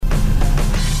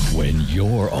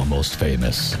You're almost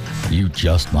famous. You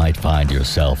just might find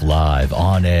yourself live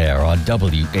on air on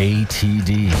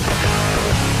WATD.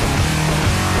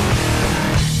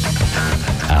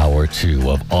 Hour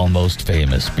 2 of Almost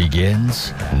Famous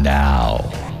begins now.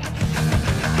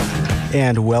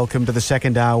 And welcome to the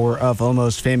second hour of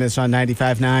Almost Famous on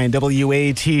 95.9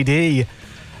 WATD.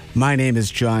 My name is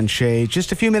John Shea.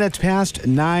 Just a few minutes past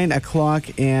 9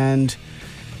 o'clock, and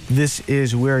this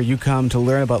is where you come to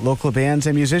learn about local bands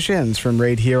and musicians from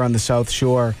right here on the South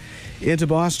Shore into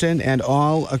Boston and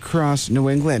all across New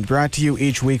England. Brought to you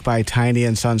each week by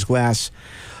Tiny & Sons Glass.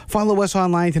 Follow us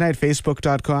online tonight,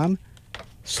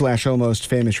 facebook.com/Almost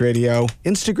Famous Radio,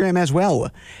 Instagram as well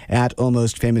at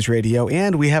Almost Famous Radio,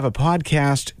 and we have a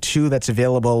podcast too that's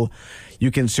available. You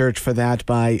can search for that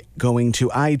by going to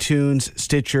iTunes,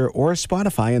 Stitcher, or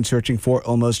Spotify and searching for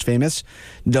Almost Famous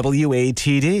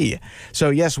WATD. So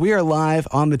yes, we are live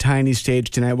on the tiny stage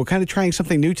tonight. We're kind of trying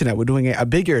something new tonight. We're doing a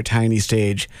bigger tiny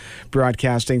stage,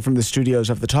 broadcasting from the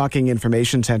studios of the Talking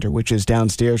Information Center, which is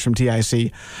downstairs from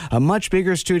TIC. A much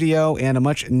bigger studio and a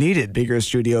much needed bigger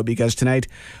studio, because tonight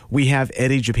we have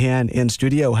Eddie Japan in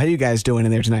studio. How are you guys doing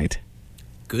in there tonight?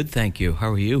 Good, thank you.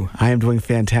 How are you? I am doing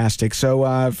fantastic.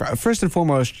 So, first and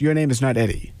foremost, your name is not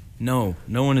Eddie. No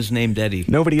one is named Eddie.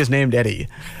 Nobody is named Eddie.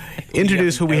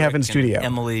 Introduce who we have in studio.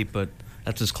 Emily, but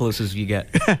that's as close as you get.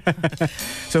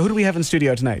 So who do we have in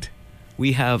studio tonight?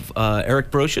 We have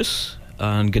Eric Brocious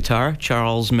on guitar,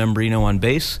 Charles Membrino on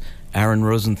bass, Aaron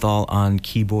Rosenthal on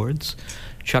keyboards,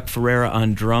 Chuck Ferreira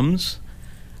on drums,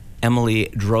 Emily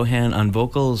Drohan on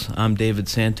vocals. I'm David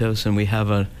Santos, and we have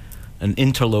an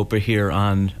interloper here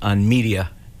on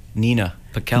media, Nina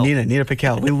Piquel. Nina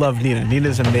Piquel. We love Nina.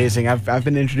 Nina's amazing. I've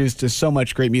been introduced to so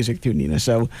much great music through Nina,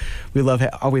 so we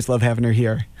always love having her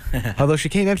here. Although she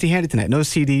came empty-handed tonight. No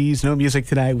CDs, no music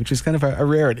tonight, which is kind of a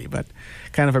rarity, but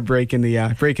kind of a break in the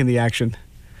action.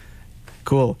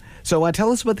 Cool. So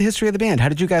tell us about the history of the band. How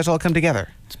did you guys all come together?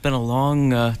 It's been a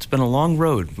long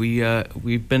road.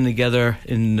 We've been together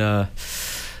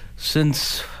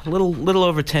since a little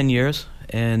over 10 years.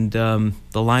 And the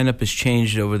lineup has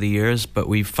changed over the years, but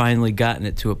we've finally gotten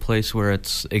it to a place where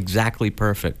it's exactly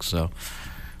perfect. So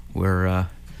we're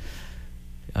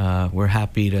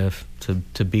happy to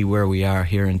be where we are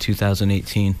here in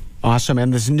 2018. Awesome.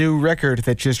 And this new record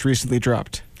that just recently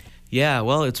dropped. Yeah,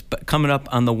 well, it's coming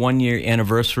up on the 1-year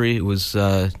anniversary. It was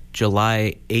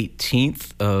July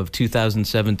 18th of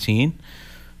 2017,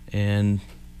 and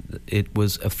it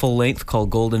was a full length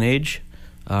called Golden Age.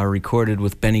 Recorded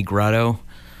with Benny Grotto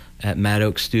at Mad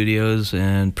Oak Studios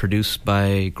and produced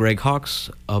by Greg Hawkes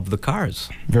of The Cars.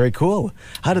 Very cool.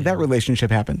 How did that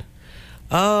relationship happen?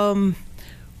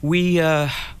 We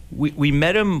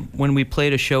met him when we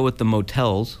played a show at the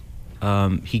Motels.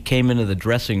 He came into the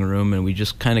dressing room and we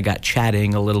just kind of got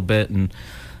chatting a little bit, and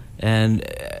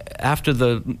after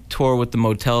the tour with the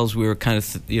Motels, we were kind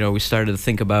of we started to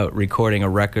think about recording a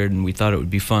record, and we thought it would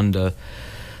be fun to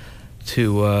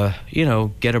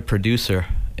get a producer,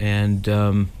 and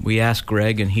we asked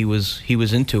Greg, and he was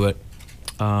into it.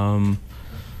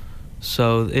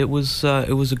 So it was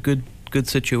a good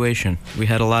situation. We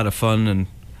had a lot of fun, and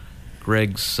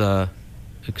Greg's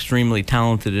extremely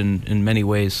talented in many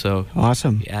ways. So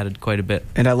awesome. He added quite a bit.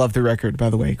 And I love the record, by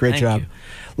the way. Great job. You.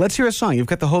 Let's hear a song. You've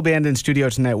got the whole band in studio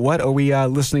tonight. What are we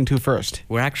listening to first?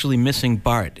 We're actually missing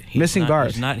Bart. He's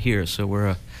not here, so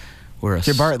we're a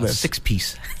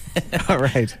six-piece. All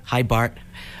right. Hi, Bart.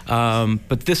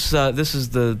 But this is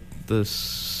the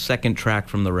second track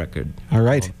from the record. All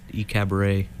right.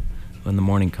 E-Cabaret, When the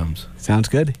Morning Comes. Sounds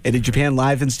good. Eddie Japan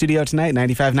live in studio tonight,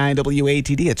 95.9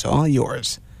 WATD. It's all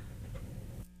yours.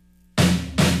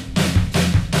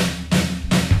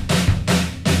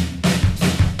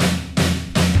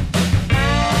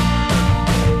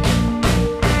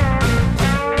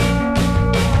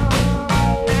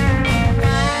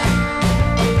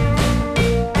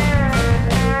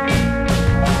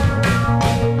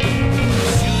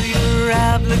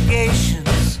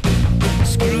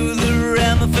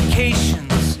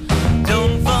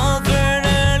 Don't fall for an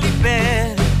early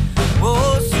bed.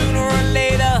 Oh, sooner or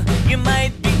later you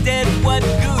might be dead. What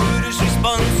good is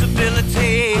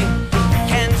responsibility?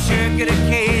 Can't shirk it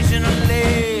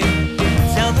occasionally.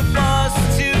 Tell the boss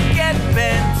to get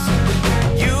bent.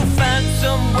 You find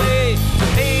some way to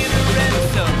pay the rent.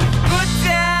 So put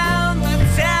down the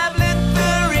tablet,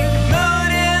 the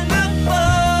remote, and the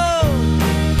phone.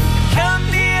 Come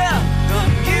near the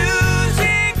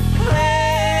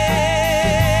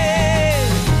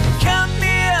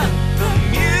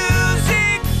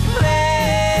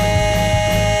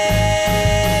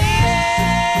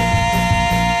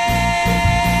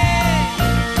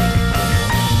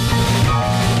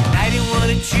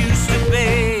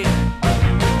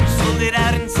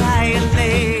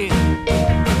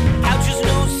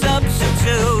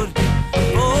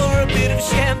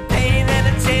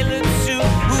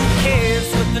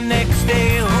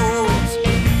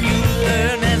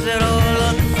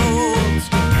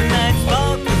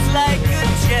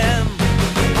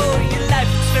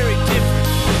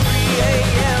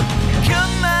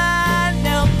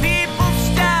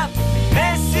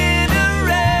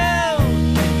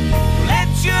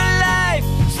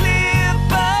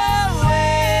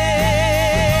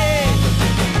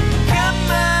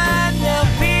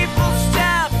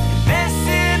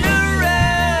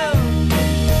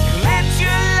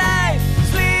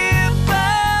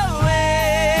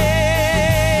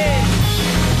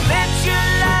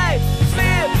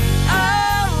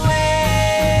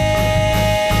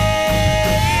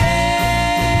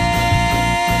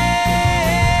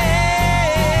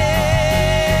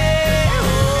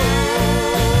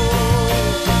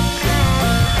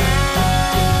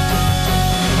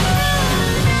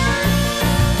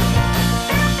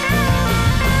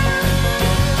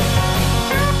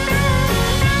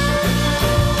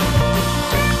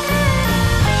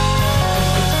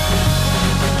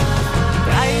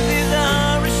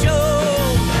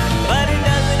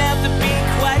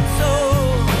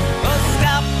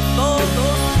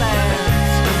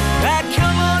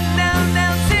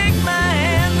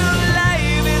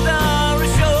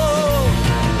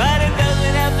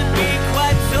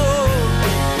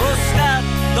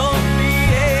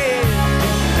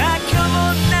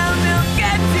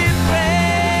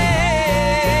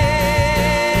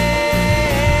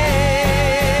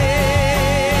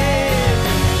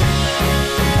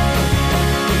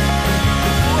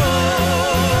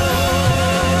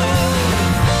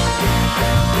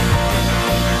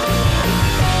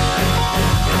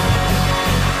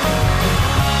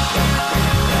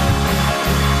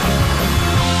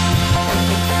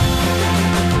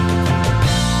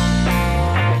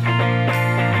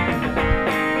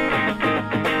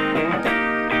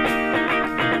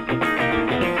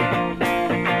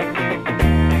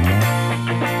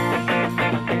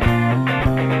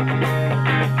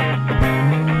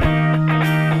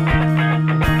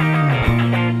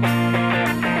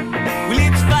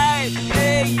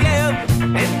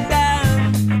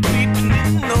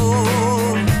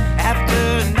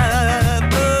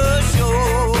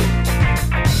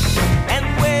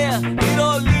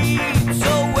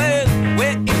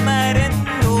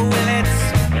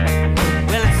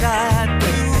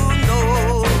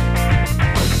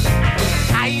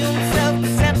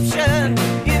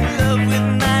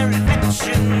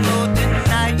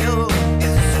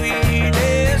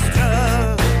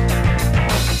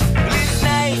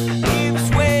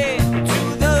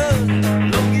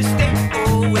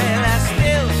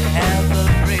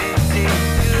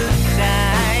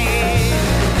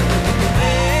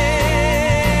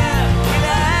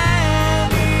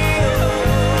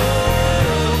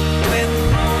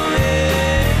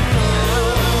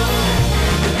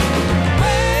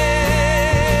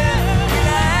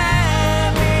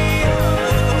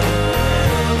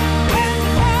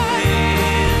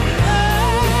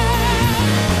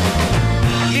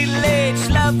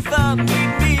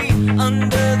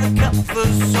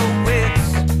river so wet,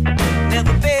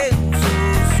 never been so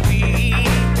sweet.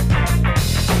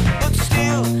 But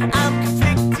still, I'm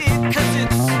conflicted, 'cause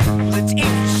it's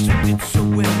age-restricted so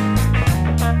well.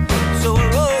 So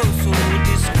we're all so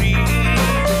discreet.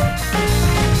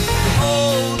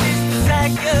 Oh, this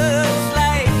desire's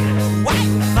like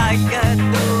wildfire,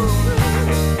 no,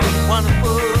 wanna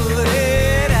put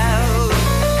it out.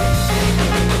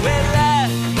 Well, I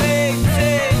may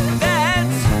say that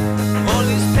all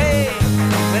is pain,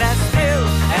 but I still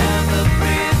have a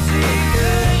pretty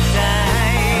good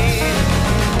time.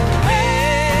 Where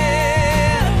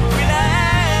will I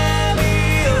be?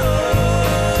 Oh,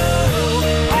 when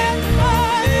the morning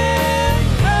comes.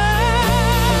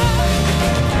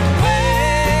 Where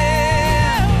will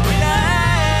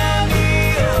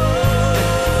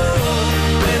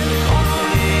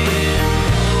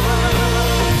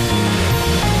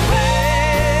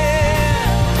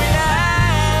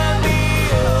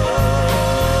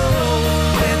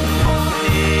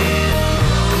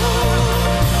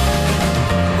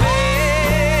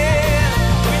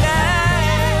I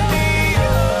be?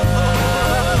 Oh,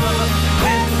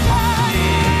 when the morning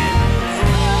comes.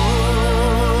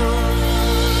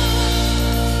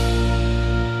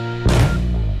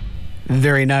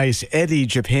 Very nice. Eddie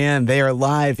Japan. They are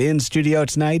live in studio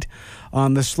tonight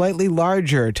on the slightly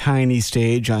larger tiny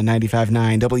stage on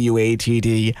 95.9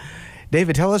 WATD.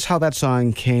 David, tell us how that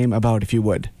song came about, if you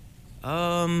would.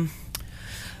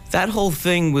 That whole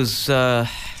thing was, I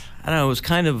don't know, it was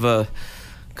kind of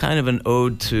an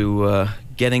ode to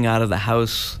getting out of the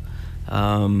house.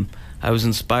 I was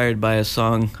inspired by a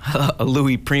song, a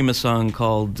Louis Prima song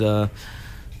called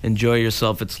 "Enjoy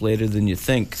Yourself, It's Later Than You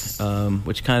Think,"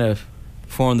 which kind of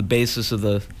formed the basis of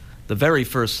the very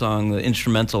first song, the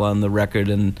instrumental on the record,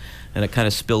 and it kind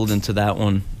of spilled into that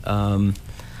one.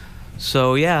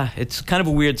 So yeah, it's kind of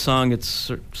a weird song.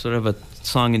 It's sort of a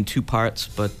song in two parts,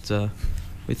 but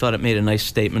we thought it made a nice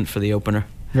statement for the opener.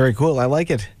 Very cool. I like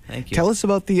it. Thank you. Tell us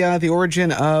about the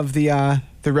origin of the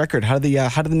record. How did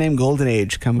the name Golden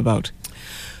Age come about?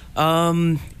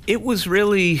 It was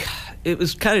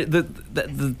kind of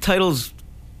the title's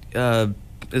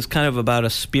is kind of about a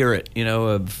spirit,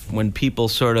 of when people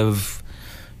sort of,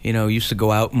 used to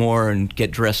go out more and get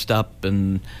dressed up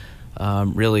and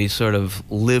really sort of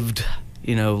lived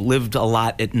a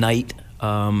lot at night.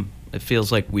 It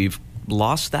feels like we've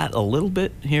lost that a little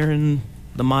bit here in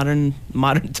the modern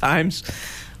times.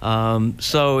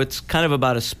 So it's kind of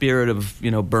about a spirit of,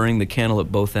 burning the candle at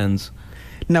both ends.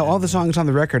 Now, all the songs on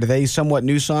the record, are they somewhat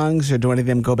new songs, or do any of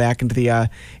them go back into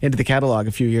the catalog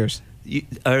a few years?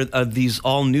 Are these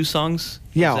all new songs?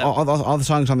 Yeah, all the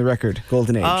songs on the record,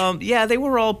 Golden Age. Yeah, they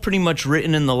were all pretty much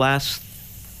written in the last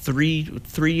three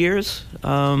years.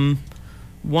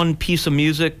 One piece of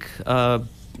music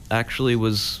actually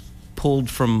was pulled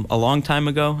from a long time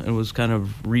ago and was kind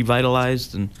of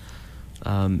revitalized and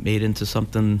made into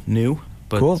something new.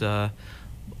 But cool.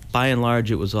 By and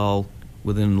large, it was all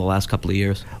within the last couple of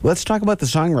years. Let's talk about the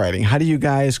songwriting. How do you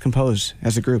guys compose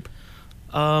as a group?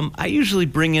 I usually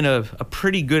bring in a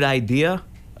pretty good idea,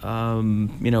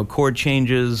 chord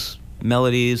changes,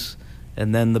 melodies,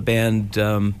 and then the band,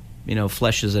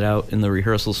 fleshes it out in the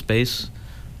rehearsal space.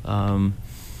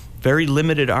 Very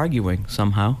limited arguing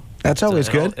somehow. That's always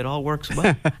good. It all works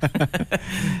well.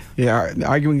 Yeah,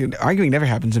 arguing never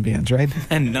happens in bands, right?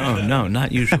 And no,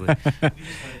 not usually. We just let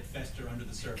it fester under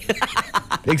the surface.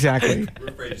 Exactly. We're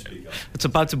afraid to speak up. It's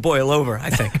about to boil over, I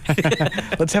think.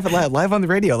 Let's have it live on the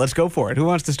radio. Let's go for it. Who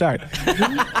wants to start?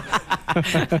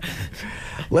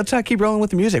 Let's keep rolling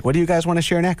with the music. What do you guys want to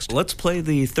share next? Let's play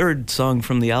the third song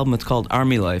from the album. It's called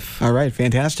Army Life. All right,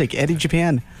 fantastic. Eddie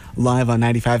Japan, live on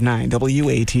 95.9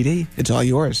 WATD. It's all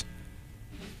yours.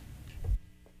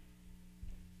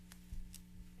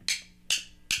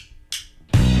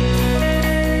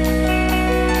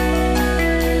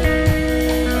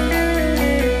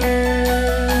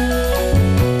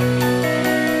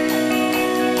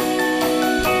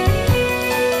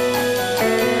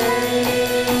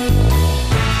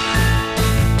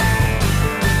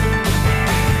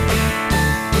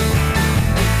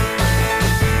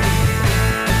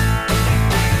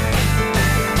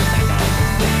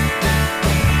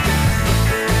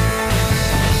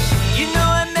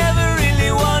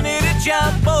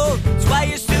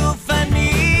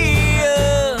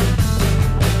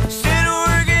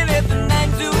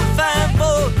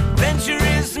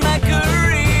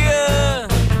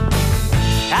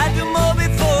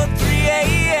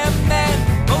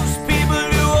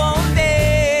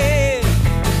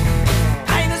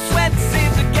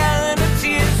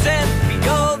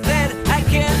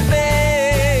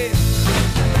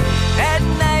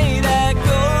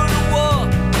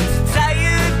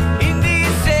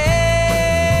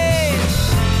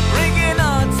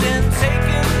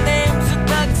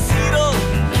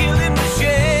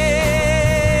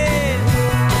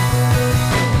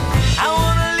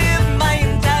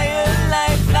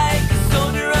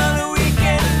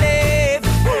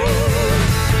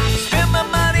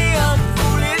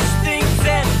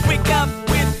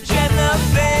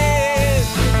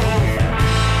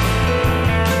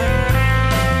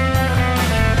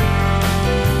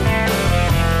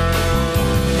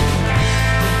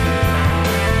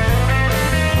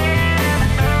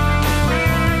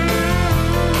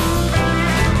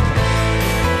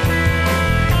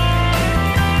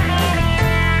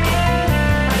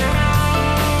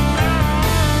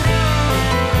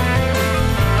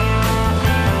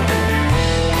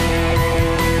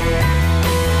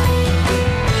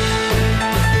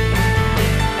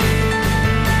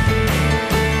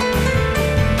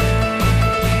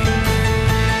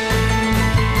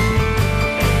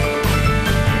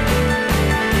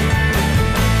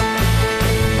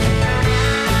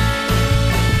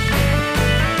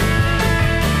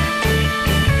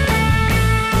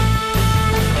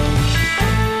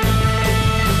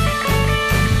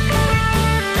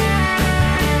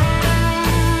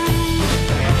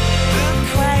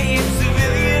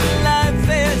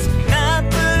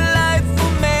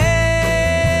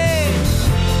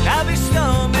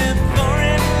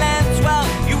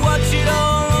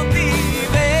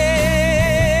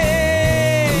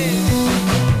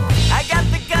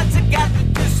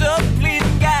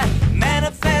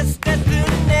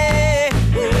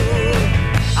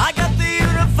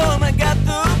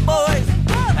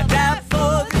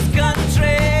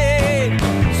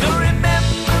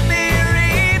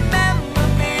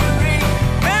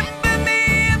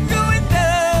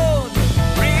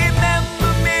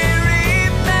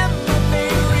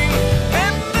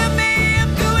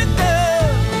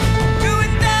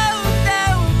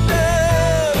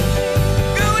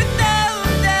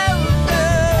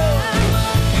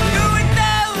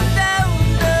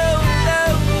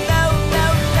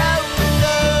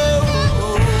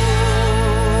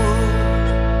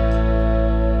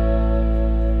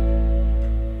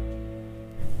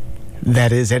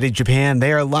 That is Eddie Japan.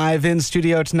 They are live in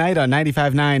studio tonight on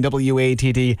 95.9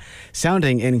 WATD.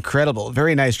 Sounding incredible.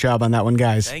 Very nice job on that one,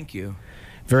 guys. Thank you.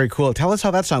 Very cool. Tell us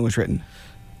how that song was written.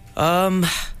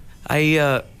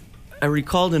 I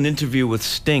recalled an interview with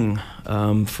Sting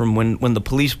from when the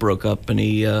Police broke up, and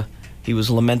he was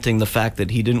lamenting the fact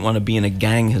that he didn't want to be in a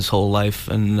gang his whole life,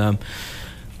 and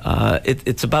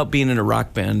it's about being in a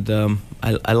rock band.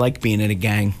 I like being in a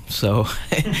gang, so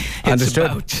it's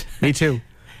Understood. Me too.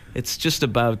 It's just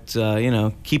about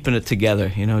keeping it together,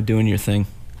 doing your thing.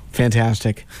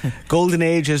 Fantastic. Golden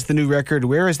Age is the new record.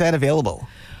 Where is that available?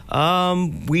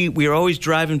 We are always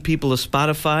driving people to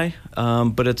Spotify,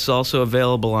 but it's also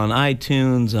available on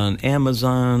iTunes, on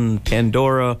Amazon,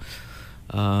 Pandora,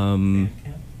 Bandcamp.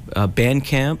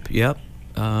 Yep.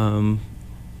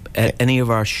 At any of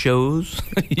our shows,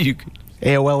 you can.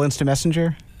 AOL Instant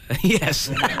Messenger? Yes.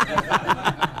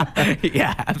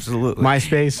 Yeah, absolutely.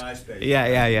 MySpace?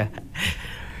 Yeah.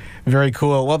 Very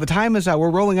cool. Well, the time is we're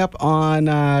rolling up on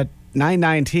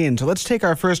 9:19, so let's take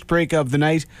our first break of the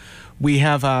night. We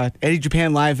have Eddie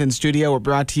Japan live in studio. We're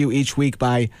brought to you each week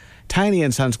by Tiny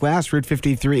 & Sons Glass, Route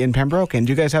 53 in Pembroke. And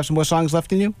do you guys have some more songs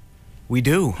left in you? We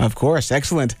do. Of course.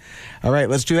 Excellent. All right,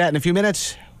 let's do that in a few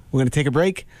minutes. We're going to take a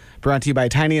break. Brought to you by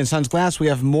Tiny & Sons Glass. We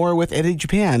have more with Eddie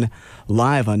Japan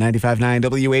live on 95.9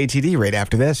 WATD right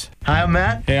after this. Hi, I'm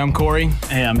Matt. Hey, I'm Corey.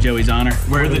 Hey, I'm Joey Zahner.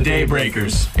 We're the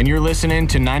Daybreakers. And you're listening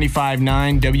to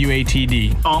 95.9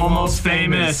 WATD. Almost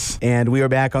famous. And we are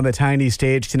back on the tiny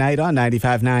stage tonight on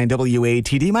 95.9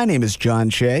 WATD. My name is John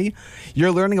Shea.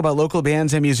 You're learning about local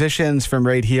bands and musicians from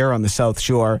right here on the South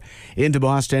Shore into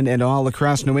Boston and all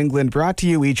across New England, brought to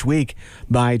you each week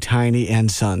by Tiny &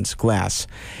 Sons Glass.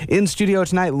 In studio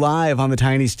tonight, live on the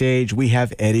tiny stage, we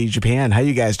have Eddie Japan. How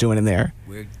you guys doing in there?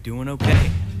 We're doing okay.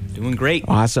 Doing great.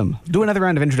 Awesome. Do another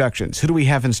round of introductions. Who do we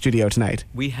have in studio tonight?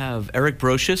 We have Eric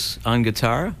Brocious on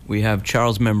guitar. We have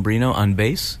Charles Membrino on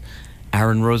bass.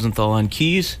 Aaron Rosenthal on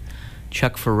keys.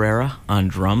 Chuck Ferreira on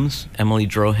drums. Emily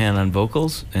Drohan on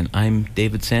vocals. And I'm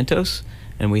David Santos.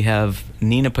 And we have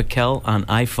Nina Paquel on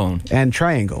iPhone. And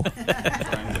Triangle.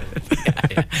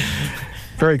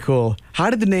 Very cool. How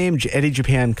did the name Eddie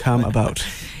Japan come about?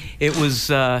 It was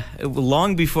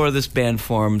long before this band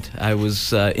formed. I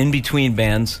was in between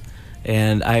bands,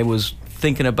 and I was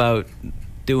thinking about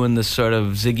doing this sort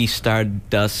of Ziggy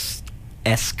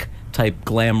Stardust-esque type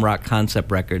glam rock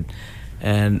concept record.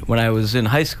 And when I was in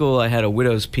high school, I had a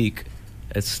Widow's Peak.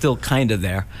 It's still kind of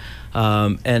there.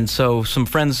 And so some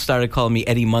friends started calling me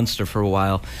Eddie Munster for a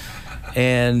while.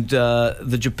 And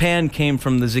the Japan came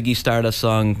from the Ziggy Stardust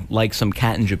song, Like Some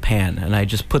Cat in Japan. And I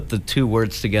just put the two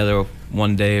words together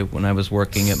one day when I was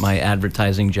working at my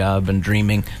advertising job and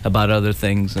dreaming about other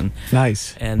things. And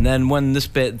nice. And then when this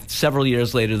band, several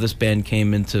years later, this band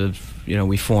came into,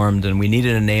 we formed and we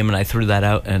needed a name, and I threw that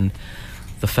out. And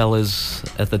the fellas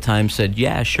at the time said,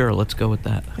 yeah, sure, let's go with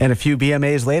that. And a few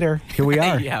BMAs later, here we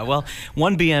are. Yeah, well,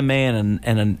 one BMA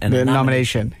and a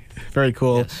nomination. Very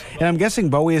cool. Yes. And I'm guessing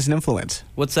Bowie is an influence.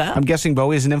 What's that? I'm guessing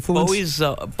Bowie is an influence.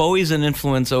 Bowie's an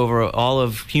influence over all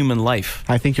of human life.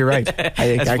 I think you're right. I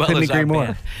well couldn't as agree our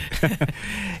more.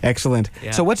 Excellent.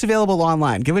 Yeah. So what's available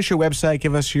online? Give us your website.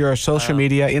 Give us your social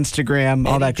media, Instagram,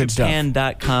 all that good stuff.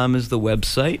 EddieJapan.com is the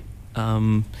website.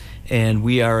 And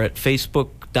we are at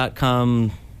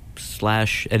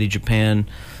Facebook.com/EddieJapan.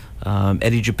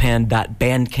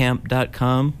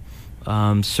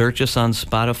 EddieJapan.bandcamp.com. Search us on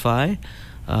Spotify.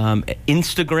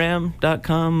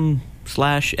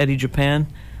 Instagram.com/Eddie Japan.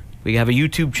 We have a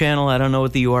YouTube channel. I don't know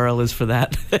what the URL is for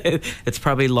that. It's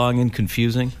probably long and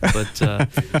confusing, but do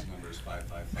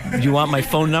you want my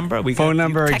phone number? Phone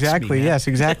number, exactly. Yes,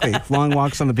 exactly. Long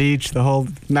walks on the beach, the whole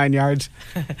 9 yards.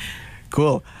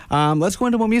 Cool. Let's go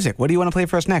into more music. What do you want to play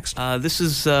for us next? This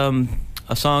is a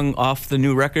song off the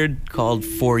new record called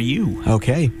For You.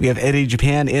 Okay. We have Eddie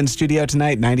Japan in studio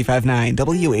tonight, 95.9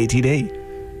 WATD.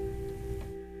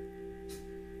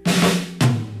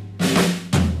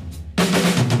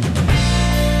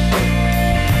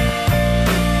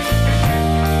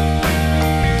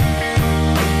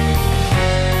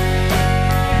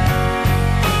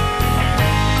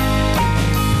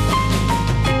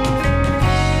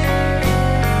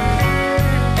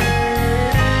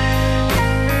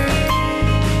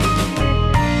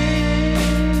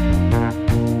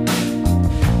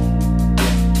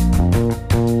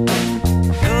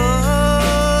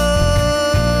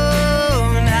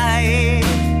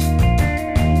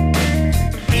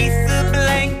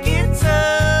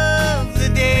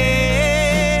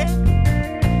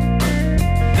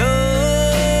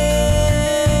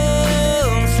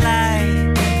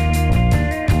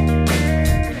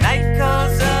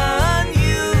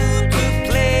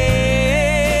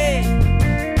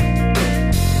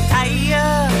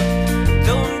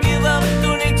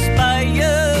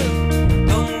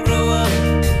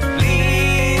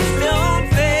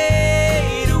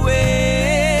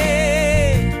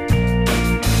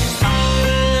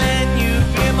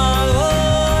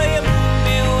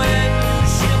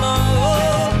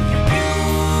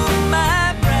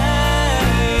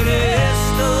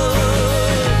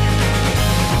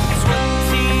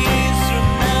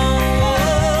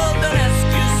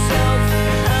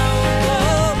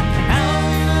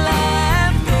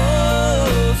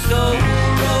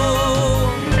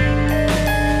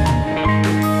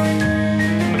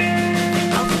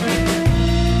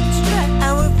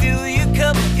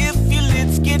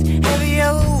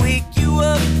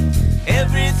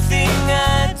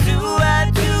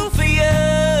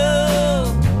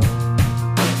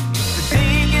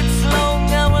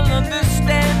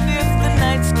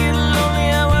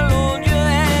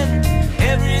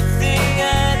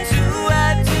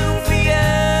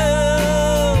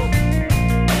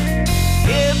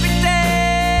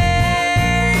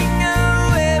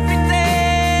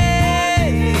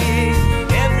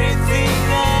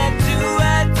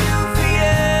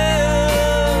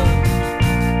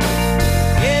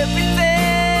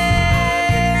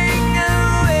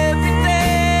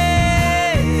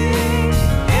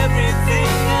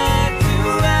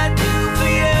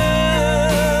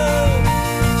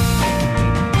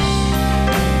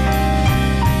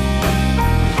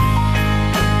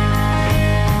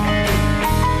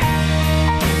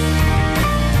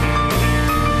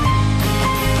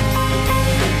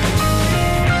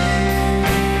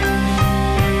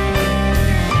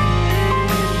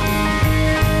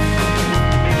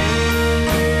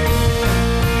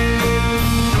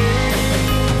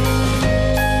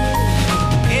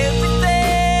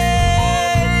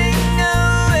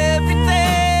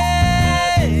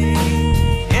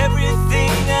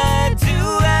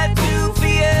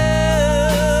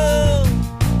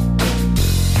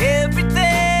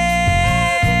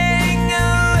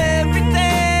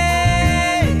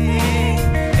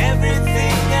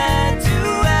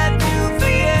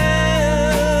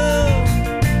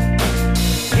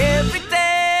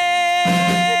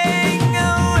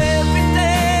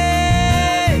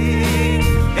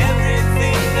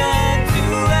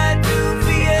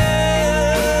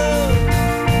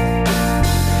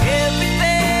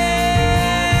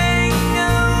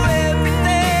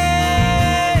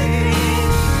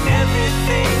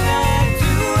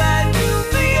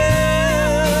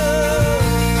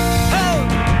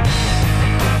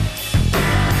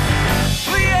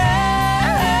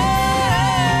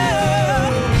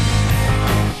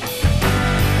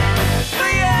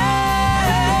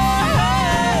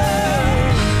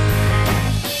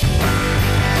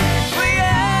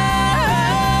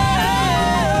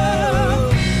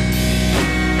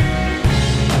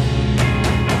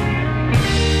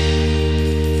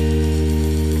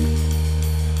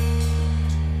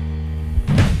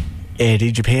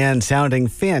 Eddie Japan sounding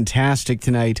fantastic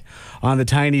tonight on the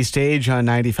tiny stage on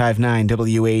 95.9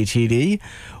 WATD.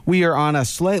 We are on a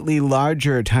slightly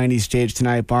larger tiny stage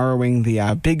tonight, borrowing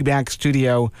the Big Back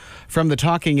Studio from the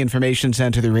Talking Information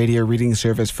Center, the radio reading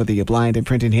service for the blind and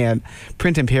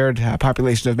print-impaired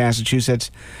population of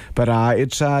Massachusetts. But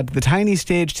it's the tiny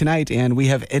stage tonight, and we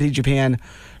have Eddie Japan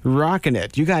rocking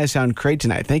it. You guys sound great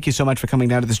tonight. Thank you so much for coming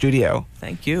down to the studio.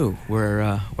 Thank you.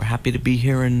 We're happy to be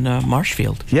here in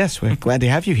Marshfield. Yes, we're glad to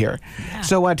have you here. Yeah.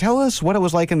 So tell us what it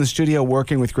was like in the studio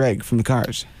working with Greg from the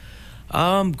Cars.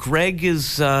 Greg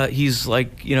is he's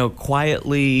like,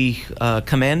 quietly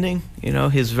commanding,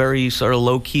 his very sort of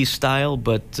low-key style,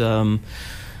 but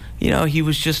he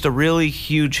was just a really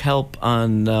huge help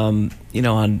on on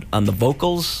the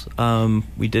vocals.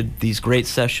 We did these great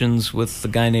sessions with a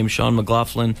guy named Sean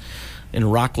McLaughlin in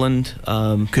Rockland.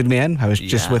 Good man. I was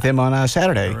just with him on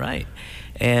Saturday. Right.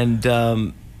 And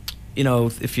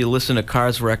if you listen to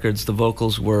Cars records, the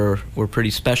vocals were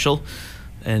pretty special,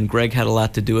 and Greg had a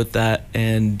lot to do with that.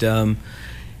 And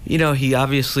he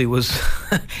obviously was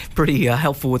pretty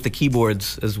helpful with the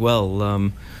keyboards as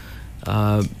well.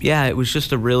 It was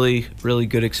just a really, really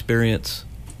good experience.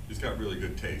 He's got really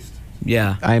good taste.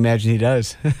 Yeah. I imagine he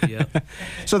does. Yeah.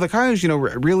 So the Cars,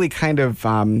 really kind of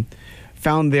found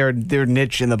their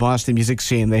niche in the Boston music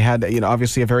scene. They had,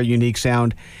 obviously a very unique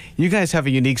sound. You guys have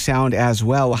a unique sound as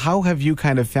well. How have you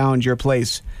kind of found your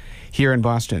place here in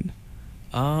Boston?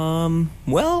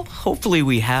 Well, hopefully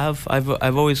we have. I've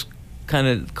always kind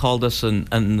of called us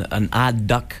an odd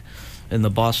duck in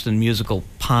the Boston musical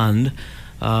pond.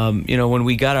 When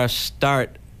we got our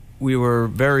start, we were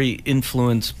very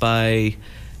influenced by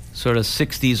sort of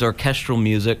 60s orchestral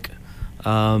music.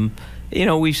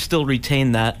 We still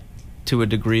retain that to a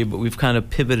degree, but we've kind of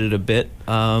pivoted a bit.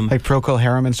 Like Procol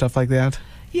Harum and stuff like that?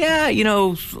 Yeah,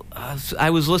 I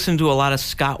was listening to a lot of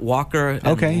Scott Walker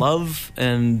and Love,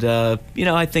 and,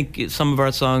 I think some of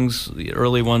our songs, the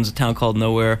early ones, A Town Called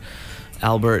Nowhere,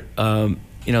 Albert,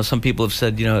 some people have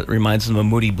said, it reminds them of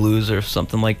Moody Blues or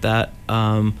something like that.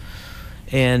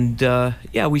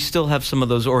 We still have some of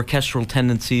those orchestral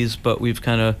tendencies, but we've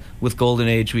kind of, with Golden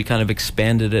Age, we kind of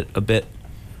expanded it a bit.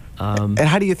 And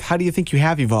how do you think you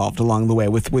have evolved along the way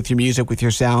with your music, with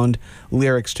your sound,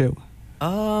 lyrics too?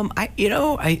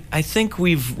 I think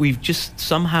we've just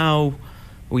somehow,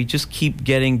 we just keep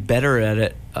getting better at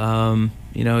it.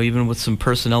 Even with some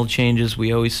personnel changes,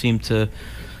 we always seem to,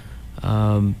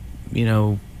 the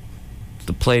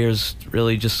players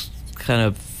really just kind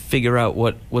of figure out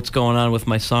what's going on with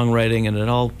my songwriting, and it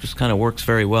all just kind of works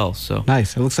very well. So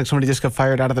nice. It looks like somebody just got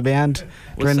fired out of the band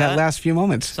during that last few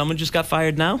moments. Someone just got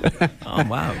fired now? Oh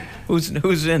wow. Who's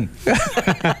in?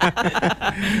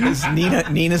 Is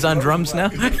Nina's on drums now?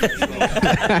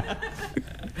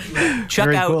 Chuck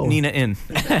very out, cool. Nina in.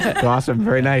 Awesome,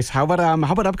 very nice. How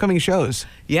about upcoming shows?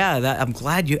 Yeah, I'm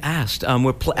glad you asked.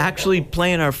 We're actually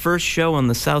playing our first show on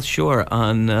the South Shore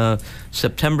on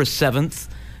September 7th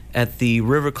at the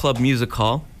River Club Music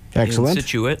Hall. Excellent. In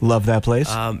Scituate. Love that place.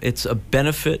 It's a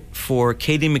benefit for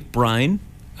Katie McBride,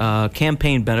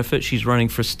 campaign benefit. She's running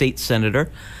for state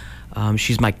senator.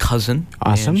 She's my cousin.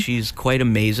 Awesome. And she's quite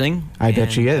amazing. I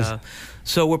bet she is.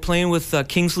 So we're playing with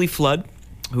Kingsley Flood,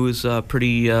 who is a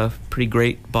pretty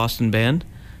great Boston band.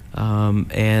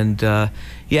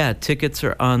 Tickets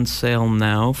are on sale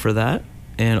now for that,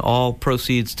 and all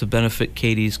proceeds to benefit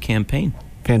Katie's campaign.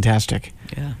 Fantastic.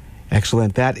 Yeah.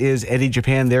 Excellent. That is Eddie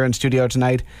Japan there in studio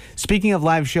tonight. Speaking of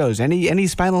live shows, any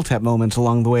Spinal Tap moments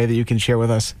along the way that you can share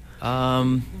with us?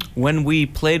 When we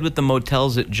played with the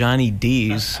Motels at Johnny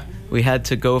D's, we had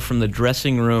to go from the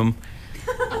dressing room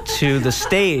to the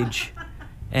stage,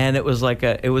 and it was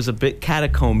a bit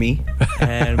catacomby,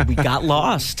 and we got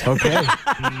lost. Okay.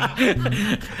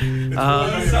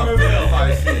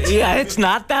 Yeah, it's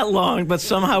not that long, but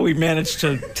somehow we managed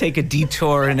to take a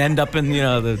detour and end up in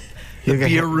the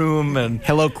beer room and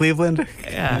Hello, Cleveland.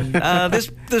 Yeah,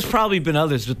 there's probably been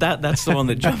others, but that's the one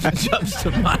that jumps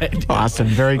to mind. Awesome,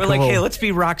 very we're cool. We're like, hey, let's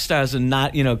be rock stars and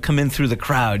not come in through the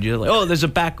crowd. You're like, oh, there's a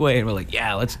back way, and we're like,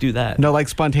 yeah, let's do that. No, like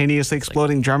spontaneously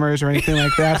exploding drummers or anything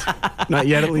like that. Not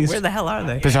yet, at least. Where the hell are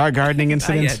they? Bizarre gardening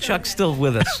incidents. Yeah, Chuck's still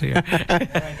with us here.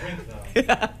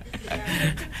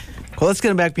 Well, let's get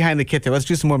him back behind the kit there. Let's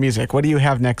do some more music. What do you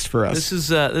have next for us?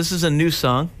 This is a new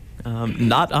song.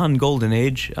 Not on Golden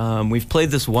Age. We've played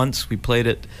this once. We played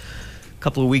it a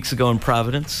couple of weeks ago in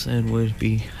Providence, and we'd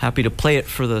be happy to play it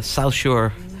for the South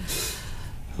Shore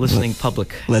listening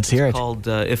public. Let's hear it. It's called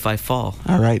If I Fall.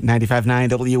 All right, 95.9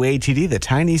 WATD, the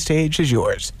tiny stage is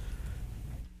yours.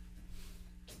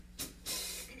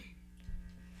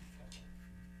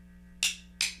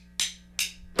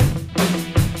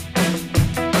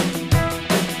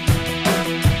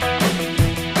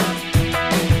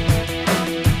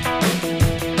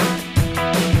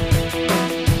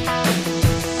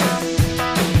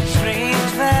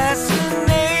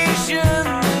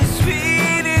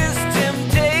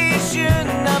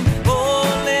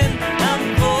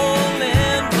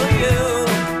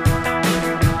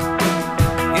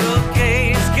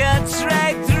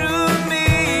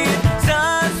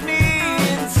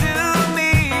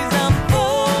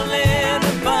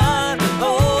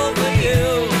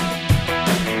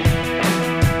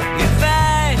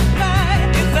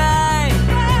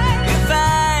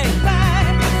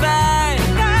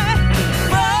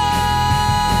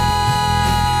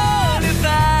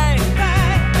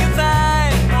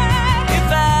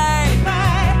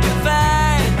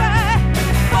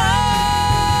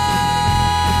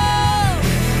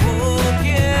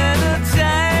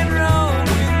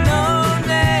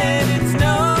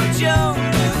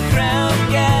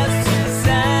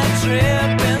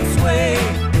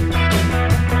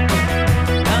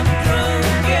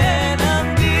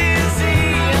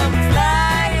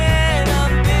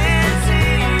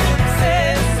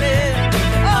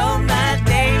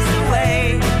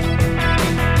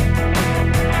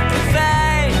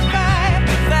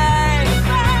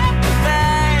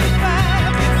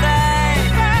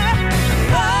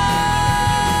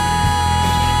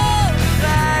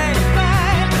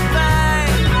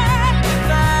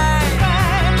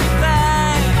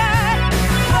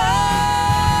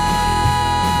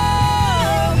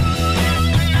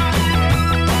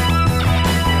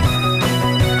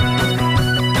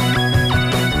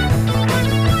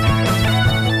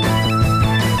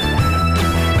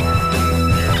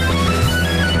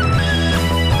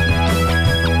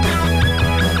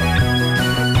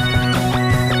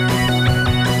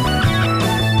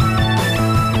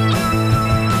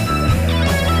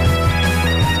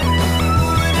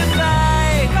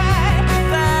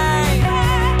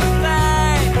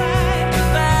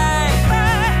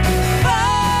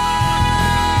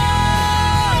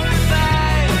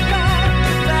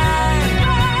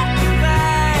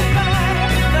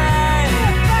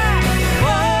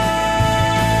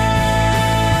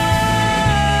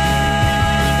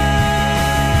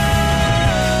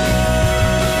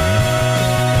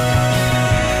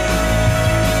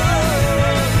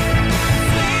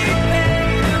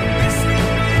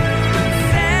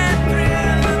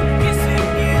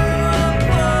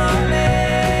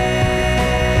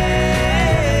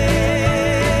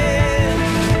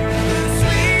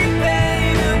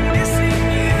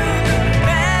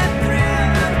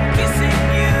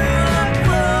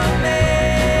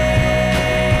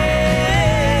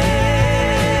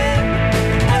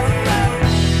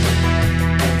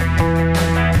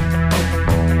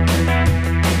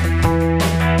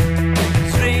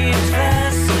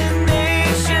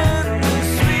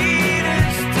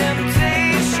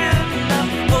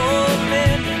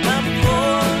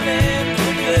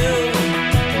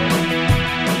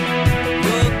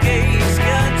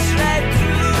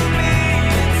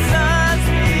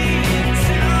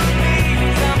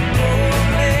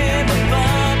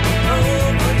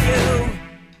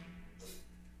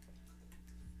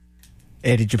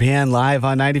 Eddie Japan live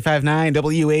on 95.9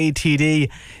 WATD.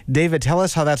 David, tell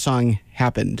us how that song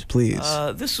happened, please.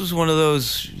 This was one of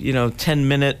those,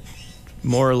 10-minute,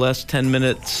 more or less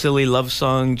 10-minute silly love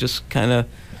song. Just kind of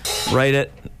write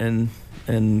it and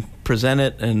present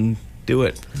it and do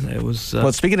it. It was.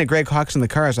 Well, speaking of Greg Hawkes and the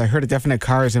Cars, I heard a definite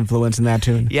Cars influence in that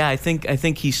tune. Yeah, I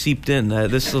think he seeped in.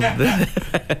 This will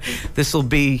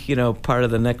be part of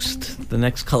the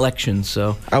next collection.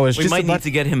 So we might need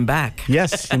to get him back.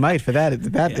 Yes, you might for that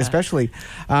yeah. Especially.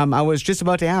 I was just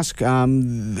about to ask,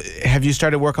 have you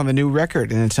started work on the new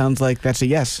record? And it sounds like that's a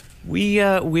yes.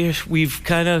 We've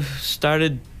kind of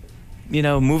started,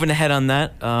 moving ahead on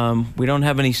that. We don't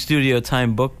have any studio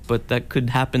time booked, but that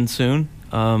could happen soon.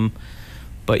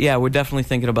 But yeah, we're definitely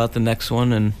thinking about the next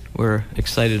one, and we're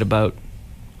excited about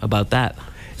that.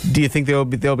 Do you think there'll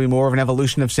be more of an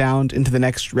evolution of sound into the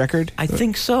next record? I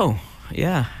think so.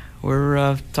 Yeah,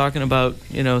 we're talking about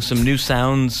some new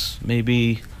sounds,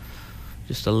 maybe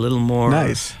just a little more.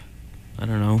 Nice. I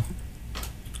don't know.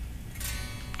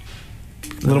 A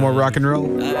little more rock and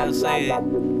roll. I'll say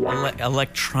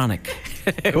electronic.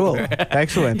 Cool.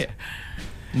 Excellent. Yeah.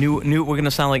 New. We're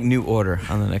gonna sound like New Order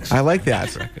on the next. I like that.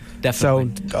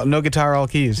 Definitely. So no guitar, all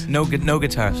keys. No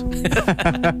guitars. Bart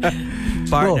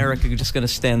Cool. and Eric are just gonna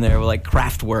stand there with like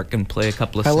Kraftwerk and play a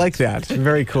couple of. I like that.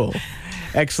 Very cool.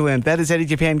 Excellent. That is Eddie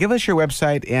Japan. Give us your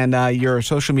website and your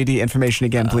social media information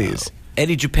again, please.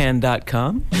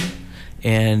 EddieJapan.com,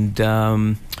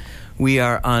 and we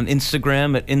are on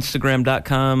Instagram at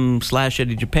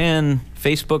Instagram.com/EddieJapan,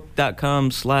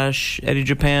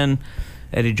 Facebook.com/EddieJapan.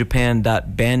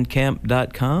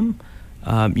 EddieJapan.bandcamp.com.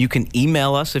 You can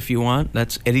email us if you want.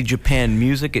 That's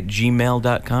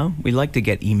EddieJapanMusic@gmail.com. We like to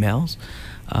get emails.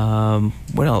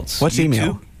 What else? What's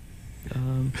YouTube?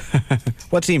 email?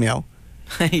 What's email?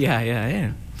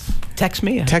 Yeah. Text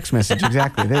me. Text message,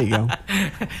 exactly. There you go.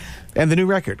 And the new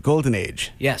record, Golden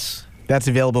Age. Yes. That's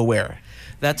available where?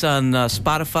 That's on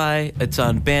Spotify, it's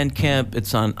on Bandcamp,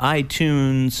 it's on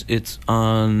iTunes, it's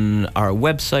on our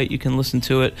website, you can listen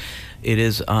to it. It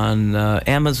is on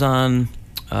Amazon,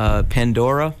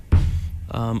 Pandora,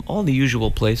 all the usual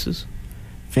places.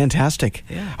 Fantastic.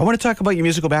 Yeah. I want to talk about your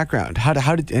musical background. How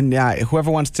did and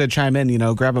whoever wants to chime in,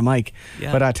 grab a mic.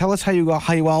 Yeah. But tell us how you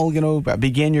all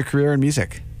began your career in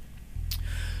music.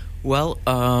 Well,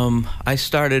 I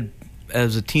started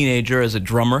as a teenager as a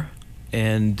drummer,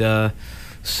 and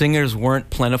singers weren't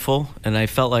plentiful, and I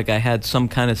felt like I had some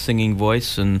kind of singing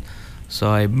voice, and so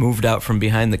I moved out from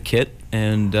behind the kit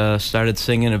and started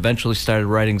singing, eventually started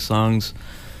writing songs,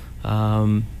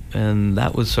 and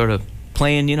that was sort of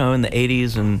playing, in the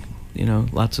 80s, and,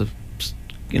 lots of,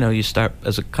 you start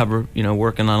as a cover,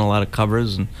 working on a lot of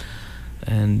covers,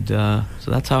 and so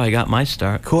that's how I got my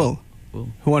start. Cool. Who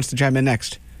wants to chime in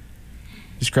next?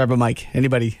 Just grab a mic.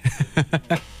 Anybody?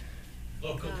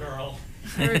 Local girl.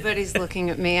 Everybody's looking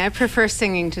at me. I prefer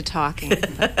singing to talking.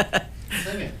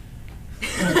 Sing it.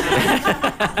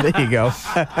 There you go.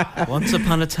 Once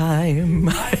upon a time.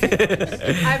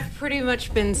 I've pretty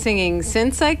much been singing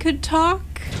since I could talk.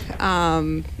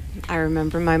 I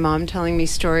remember my mom telling me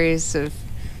stories of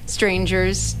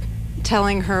strangers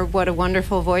telling her what a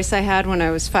wonderful voice I had when I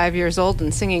was 5 years old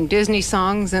and singing Disney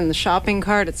songs in the shopping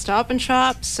cart at Stop and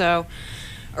Shop. So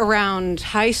around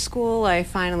high school, I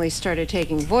finally started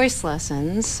taking voice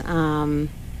lessons.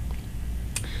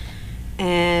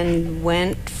 And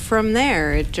went from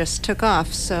there. It just took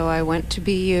off. So I went to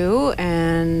BU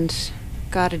and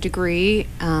got a degree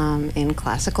in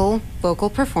classical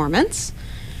vocal performance.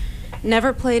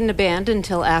 Never played in a band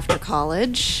until after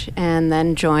college, and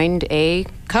then joined a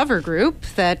cover group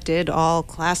that did all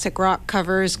classic rock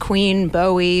covers, Queen,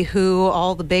 Bowie, Who,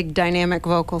 all the big dynamic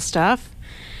vocal stuff.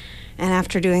 And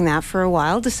after doing that for a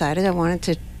while, decided I wanted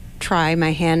to try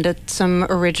my hand at some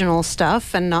original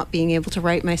stuff, and not being able to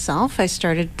write myself, I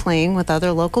started playing with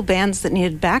other local bands that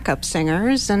needed backup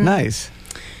singers. And Nice.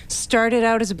 started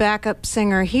out as a backup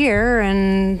singer here,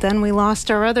 and then we lost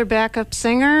our other backup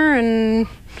singer, and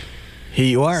Here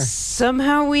you are.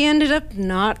 somehow we ended up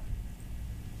not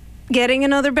getting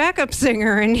another backup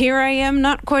singer, and here I am,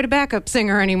 not quite a backup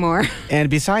singer anymore.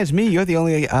 And besides me, you're the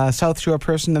only South Shore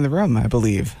person in the room, I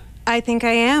believe. I think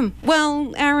I am.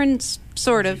 Well, Aaron's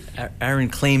sort of. Aaron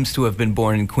claims to have been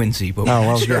born in Quincy, but we're Oh, not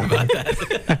well, sure yeah. about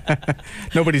that.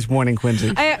 Nobody's born in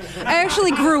Quincy. I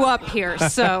actually grew up here,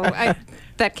 so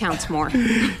that counts more.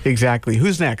 Exactly.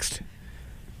 Who's next?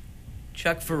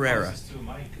 Chuck Ferreira. Closest to a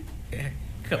mic.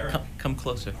 Come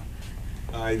closer.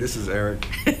 Hi, this is Eric.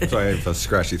 Sorry, I have a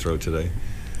scratchy throat today.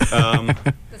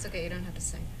 That's okay, you don't have to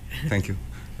sing. Thank you.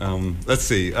 Let's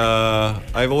see.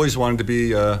 I've always wanted to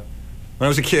be. When I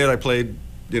was a kid, I played,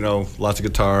 lots of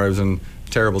guitars and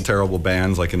terrible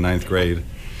bands, like in 9th grade.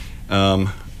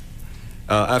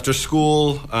 After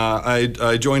school,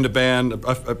 I joined a band,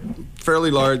 a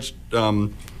fairly large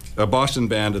Boston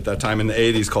band at that time in the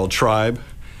 80s called Tribe.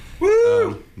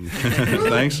 Woo!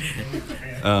 Thanks.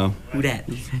 Who dat?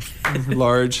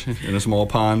 Large in a small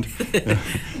pond. It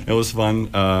was fun.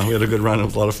 We had a good run. It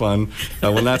was a lot of fun.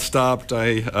 When that stopped,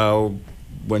 I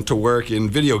went to work in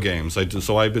video games.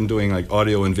 So I've been doing like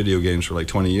audio and video games for like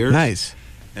 20 years. Nice.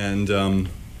 And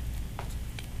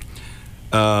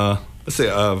let's see,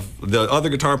 the other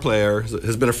guitar player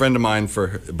has been a friend of mine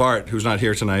for Bart, who's not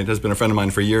here tonight, has been a friend of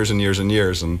mine for years and years and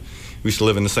years, and we used to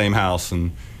live in the same house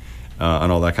and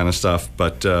all that kind of stuff.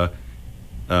 But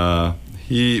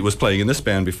he was playing in this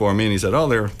band before me, and he said, "Oh,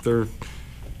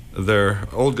 their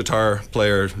old guitar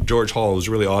player George Hall, who's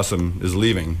really awesome, is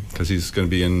leaving because he's going to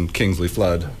be in Kingsley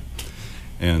Flood."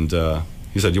 And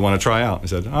he said, "You want to try out?" I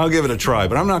said, "I'll give it a try,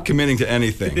 but I'm not committing to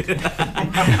anything."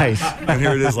 Nice. And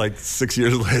here it is, like 6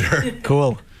 years later.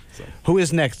 Cool. Who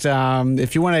is next?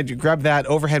 If you want to grab that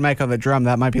overhead mic on the drum,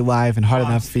 that might be live and hard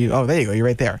enough for you. Oh, there you go. You're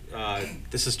right there.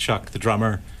 This is Chuck, the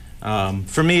drummer.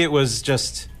 For me, it was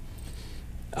just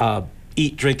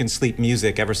eat, drink, and sleep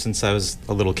music ever since I was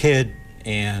a little kid.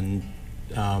 And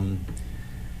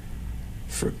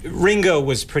Ringo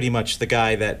was pretty much the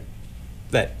guy that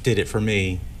did it for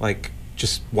me. Like,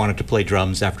 just wanted to play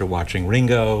drums after watching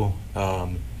Ringo.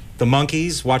 The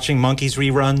Monkees, watching Monkees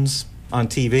reruns on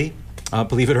TV,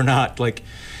 believe it or not. Like,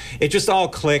 it just all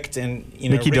clicked. And, you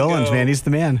know, Mickey Ringo, Dolenz, man, he's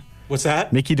the man. What's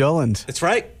that? Mickey Dolenz. That's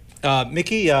right.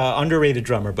 Mickey, underrated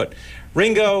drummer. But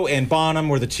Ringo and Bonham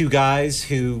were the two guys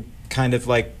who kind of,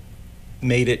 like,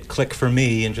 made it click for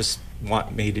me and just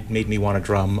made me want to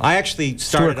drum. I actually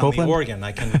started on the organ.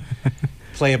 I can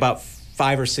play about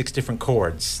 5 or 6 different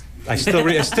chords. I still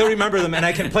remember them, and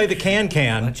I can play the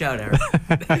can-can. Watch out, Eric.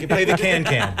 I can play the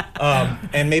can-can,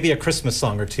 and maybe a Christmas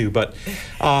song or two. But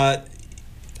I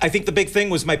think the big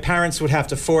thing was my parents would have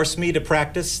to force me to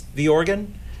practice the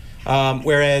organ,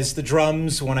 whereas the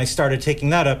drums, when I started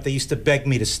taking that up, they used to beg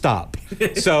me to stop.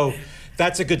 So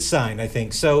that's a good sign, I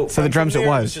think. So the drums it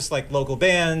was just like local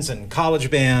bands and college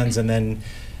bands, and then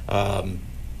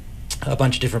a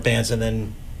bunch of different bands, and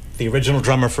then the original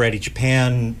drummer for Eddie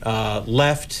Japan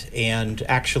left, and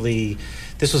actually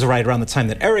this was right around the time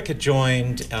that Eric had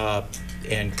joined,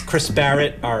 and Chris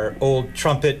Barrett, our old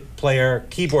trumpet player,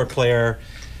 keyboard player,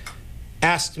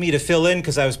 asked me to fill in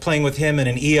because I was playing with him in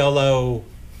an ELO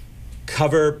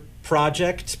cover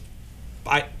project.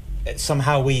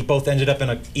 Somehow we both ended up in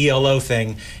an ELO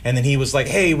thing, and then he was like,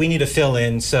 "Hey, we need to fill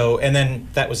in." So, and then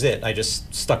that was it. I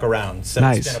just stuck around. So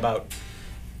nice. It's been about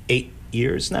 8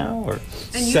 years now, or and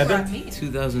 7. You brought me in.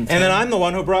 2010. And then I'm the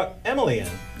one who brought Emily in.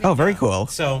 Oh, very cool.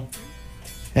 So,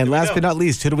 and last but not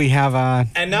least, who do we have?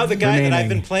 And now the guy remaining? that I've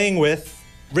been playing with,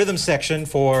 rhythm section,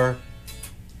 for,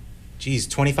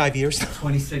 25 years?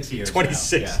 26 years.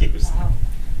 26 years. Wow.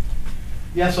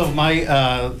 Yeah, so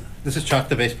this is Chuck,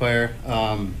 the bass player.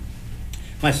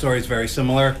 My story is very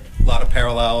similar, a lot of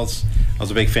parallels. I was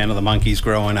a big fan of the Monkees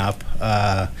growing up.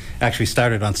 Actually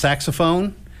started on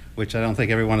saxophone, which I don't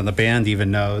think everyone in the band even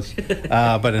knows.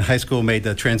 But in high school made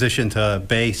the transition to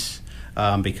bass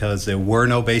because there were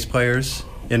no bass players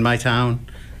in my town.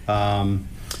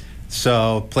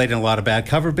 So played in a lot of bad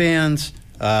cover bands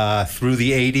through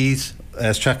the 80s.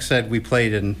 As Chuck said, we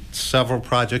played in several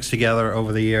projects together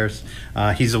over the years.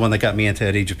 He's the one that got me into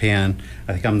Eddie Japan.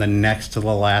 I think I'm the next to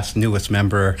the last newest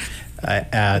member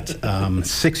at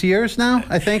 6 years now,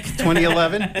 I think,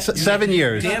 2011. 7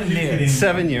 years. Damn near.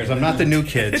 7 years. I'm not the new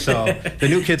kid, so the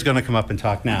new kid's going to come up and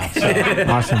talk now. So.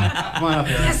 Awesome. Come on up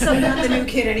here. Yes, I'm not the new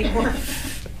kid anymore.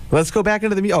 Let's go back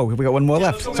into the... Oh, we got one more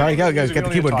left. Sorry, guys, get the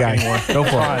keyboard guy. Go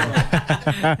for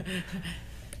it.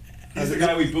 He's the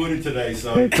guy we booted today,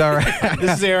 so. It's all right.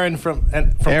 This is Aaron from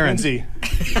Quincy.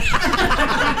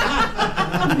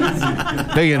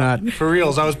 No, you're not. For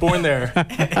reals, I was born there.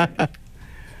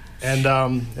 And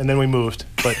then we moved.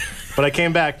 But I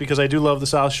came back because I do love the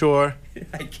South Shore.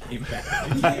 I came back.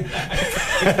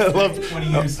 I love 20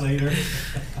 years later.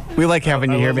 We like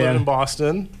having you here, I live man. in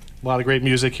Boston. A lot of great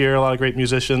music here, a lot of great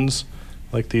musicians,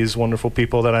 like these wonderful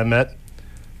people that I met.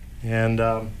 And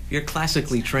you're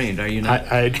classically trained, are you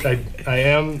not? I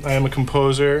am a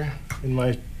composer in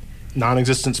my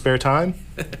non-existent spare time,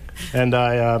 and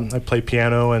I play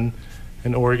piano and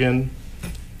organ,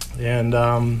 and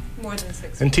More than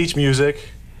 6 and teach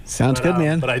music. Sounds good,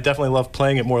 man. But I definitely love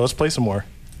playing it more. Let's play some more.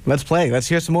 Let's play. Let's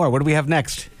hear some more. What do we have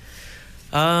next?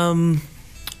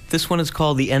 This one is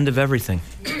called The End of Everything.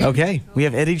 Okay, we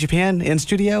have Eddie Japan in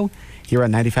studio here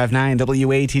on 95.9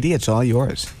 WATD. It's all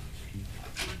yours.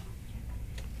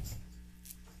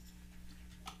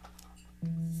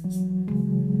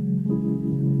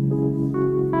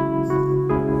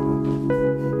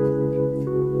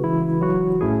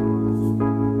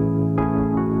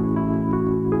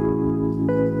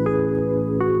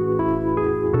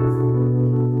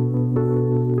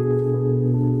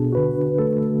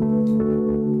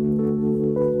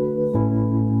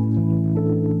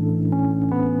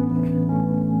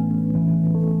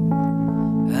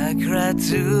 fly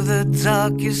to the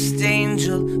darkest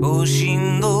angel. Oh, she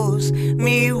knows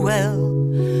me well.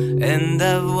 And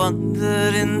I've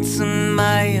wandered into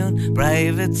my own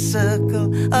private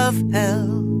circle of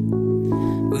hell.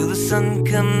 Will the sun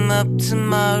come up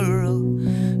tomorrow?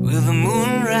 Will the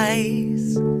moon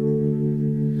rise?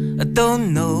 I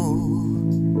don't know.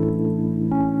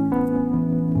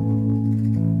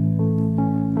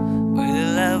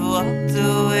 Well, I've walked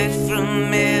away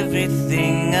from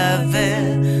everything I've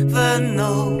ever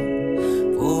known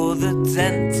for the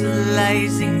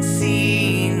tantalizing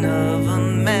scene of a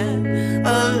man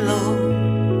alone.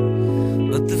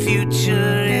 But the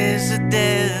future is a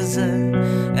desert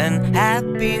and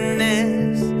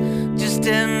happiness just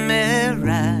a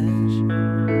mirage.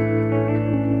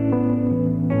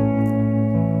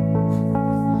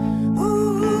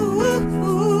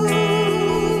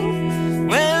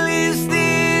 Well, is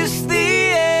this the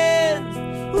end?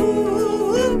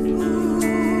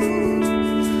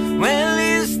 Well,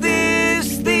 is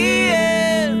this the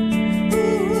end?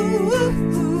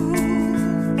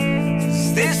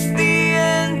 Is this the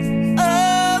end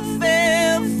of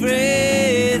everything?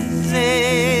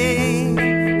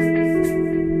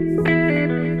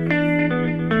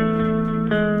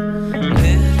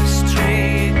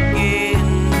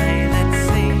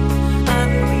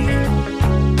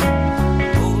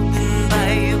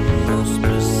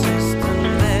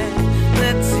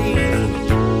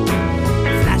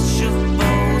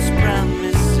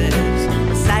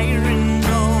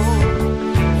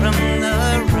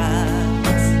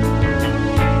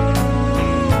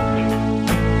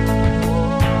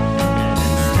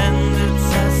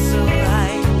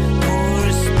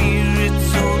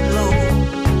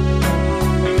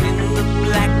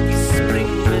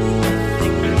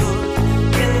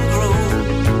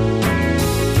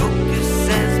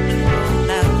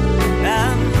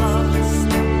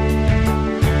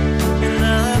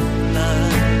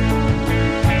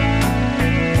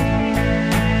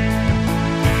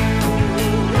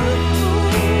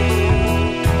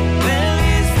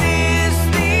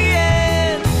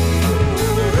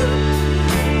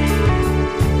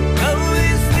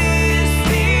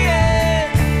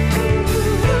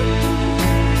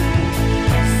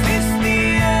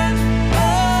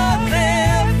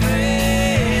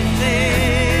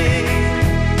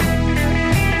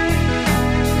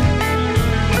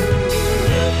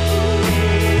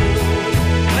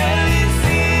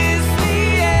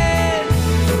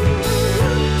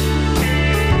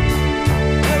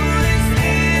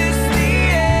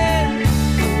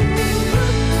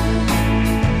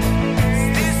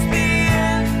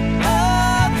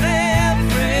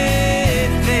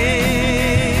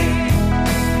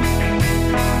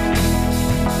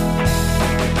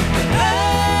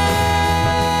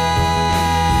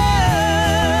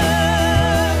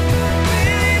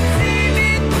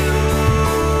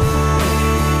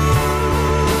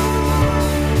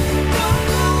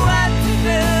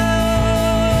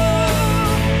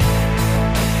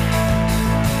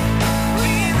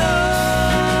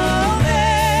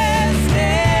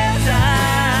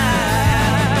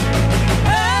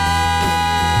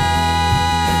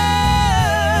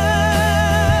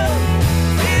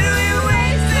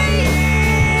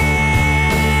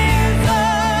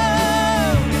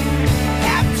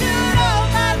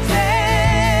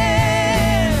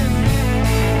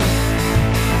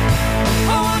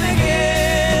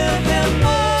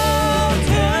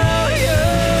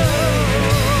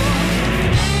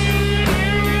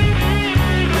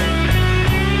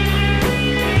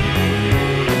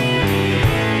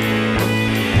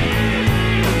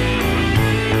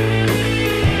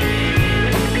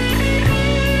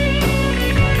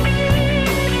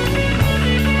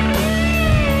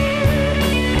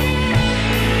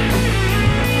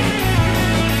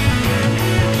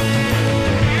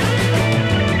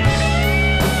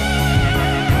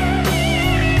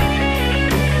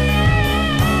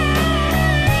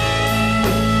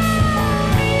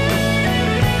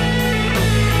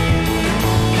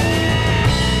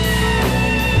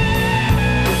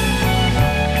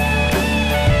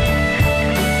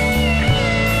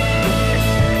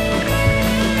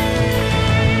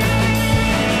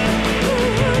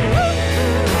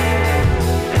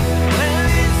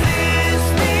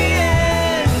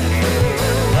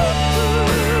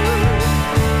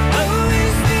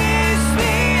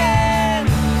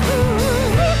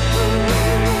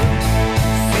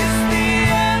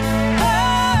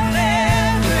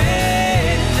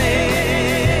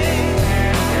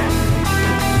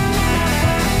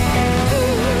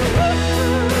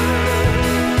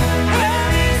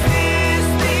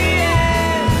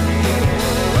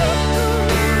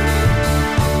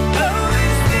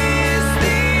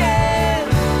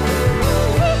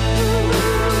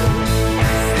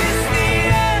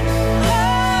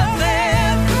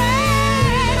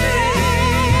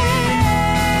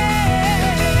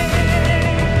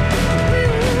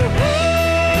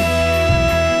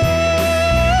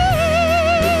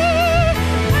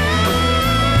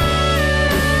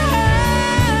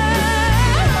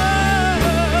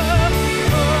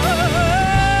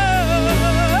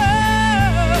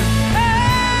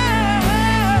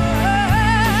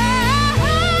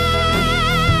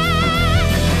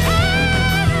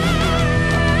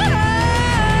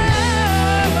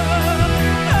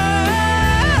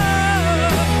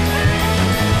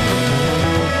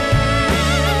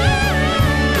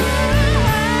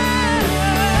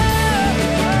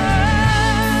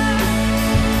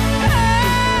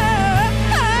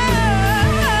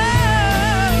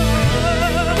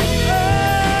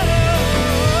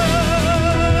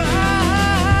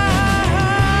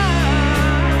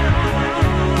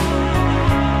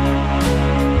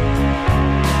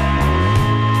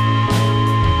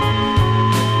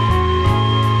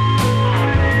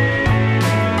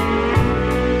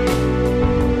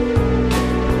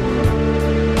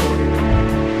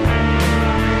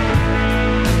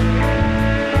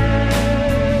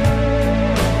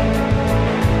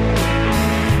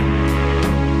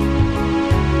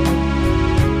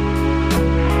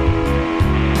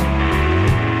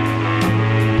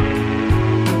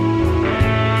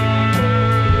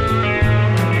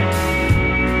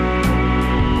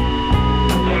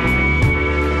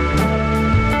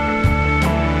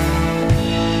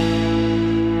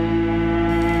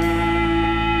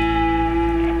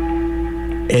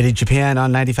 Eddie Japan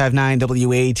on 95.9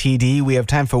 WATD. We have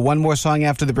time for one more song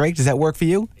after the break. Does that work for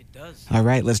you? It does. All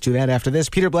right, let's do that after this.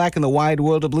 Peter Black and the Wide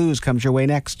World of Blues comes your way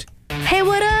next. Hey,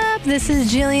 what up? This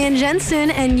is Jillian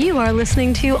Jensen, and you are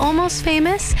listening to Almost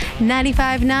Famous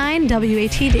 95.9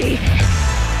 WATD.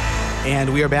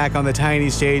 And we are back on the tiny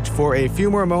stage for a few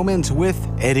more moments with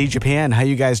Eddie Japan. How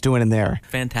you guys doing in there?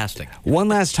 Fantastic. One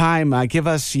last time, give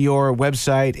us your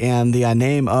website and the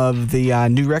name of the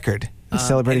new record.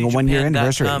 Celebrating a one-year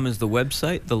anniversary. EddieJapan.com is the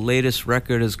website. The latest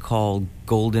record is called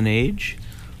Golden Age,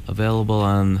 available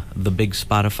on the big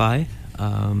Spotify,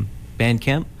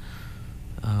 Bandcamp.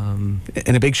 And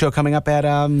a big show coming up at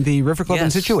the River Club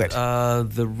in Scituate.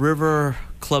 The River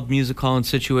Club Music Hall in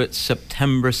Scituate,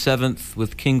 September 7th,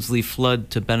 with Kingsley Flood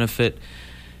to benefit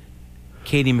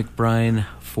Katie McBride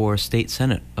for State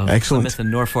Senate of Plymouth and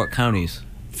Norfolk counties.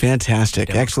 Fantastic.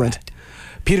 Democrat. Excellent.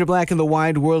 Peter Black and the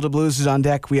Wide World of Blues is on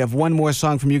deck. We have one more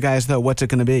song from you guys, though. What's it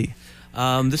going to be?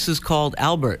 This is called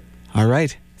Albert. All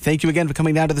right. Thank you again for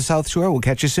coming down to the South Shore. We'll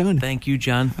catch you soon. Thank you,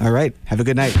 John. All right. Have a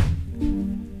good night.